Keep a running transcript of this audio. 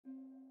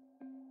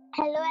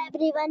Hello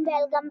everyone,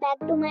 welcome back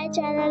to my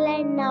channel,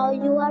 and now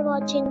you are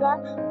watching a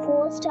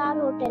 4-star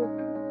hotel.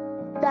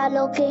 The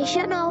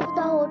location of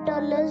the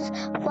hotel is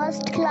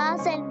first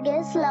class and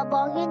guests love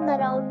walking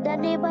around the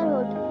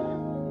neighborhood.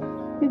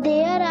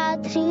 There are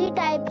 3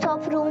 types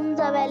of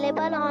rooms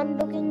available on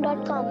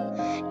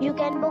booking.com. You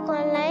can book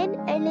online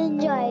and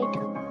enjoy it.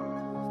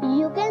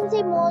 You can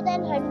see more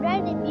than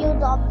 100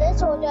 reviews of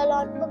this hotel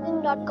on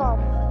booking.com.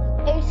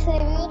 Its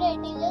review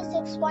rating is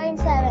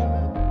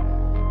 6.7.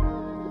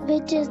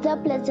 which is the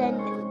pleasant.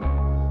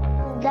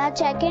 The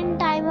check-in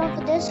time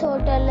of this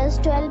hotel is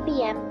 12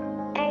 p.m.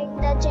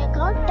 and the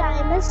check-out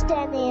time is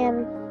 10 a.m.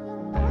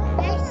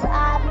 Pets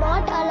are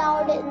not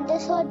allowed in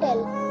this hotel.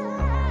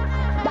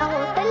 The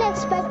hotel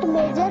accepts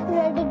major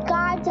credit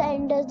cards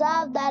and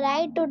reserves the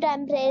right to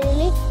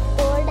temporarily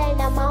hold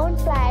an amount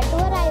prior to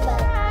arrival.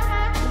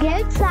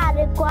 Guests are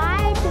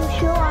required to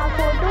show a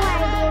photo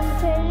ID and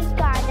credit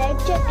card at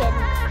check-in.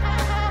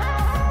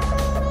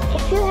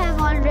 If you have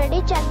already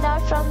checked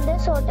out from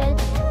this hotel,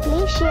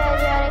 please share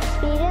your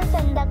experience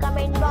in the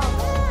comment box.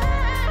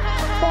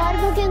 For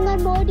booking or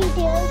more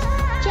details,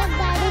 check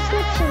the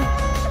description.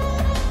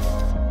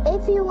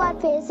 If you are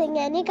facing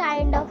any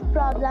kind of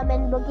problem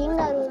in booking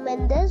a room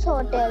in this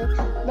hotel,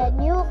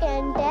 then you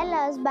can tell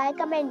us by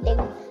commenting.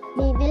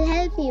 We will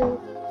help you.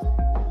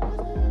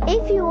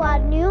 If you are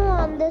new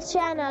on this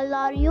channel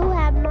or you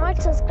have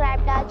not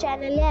subscribed our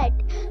channel yet,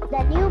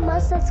 then you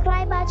must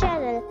subscribe our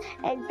channel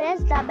and press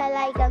the bell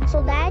icon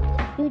so that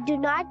you do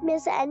not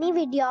miss any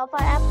video of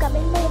our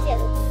upcoming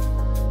videos.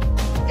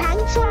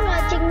 Thanks for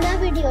watching the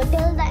video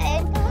till the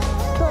end.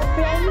 So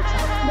friends,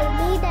 we'll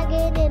meet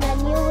again in a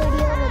new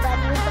video with a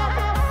new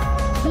topic.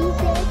 Be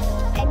safe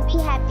and be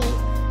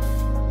happy.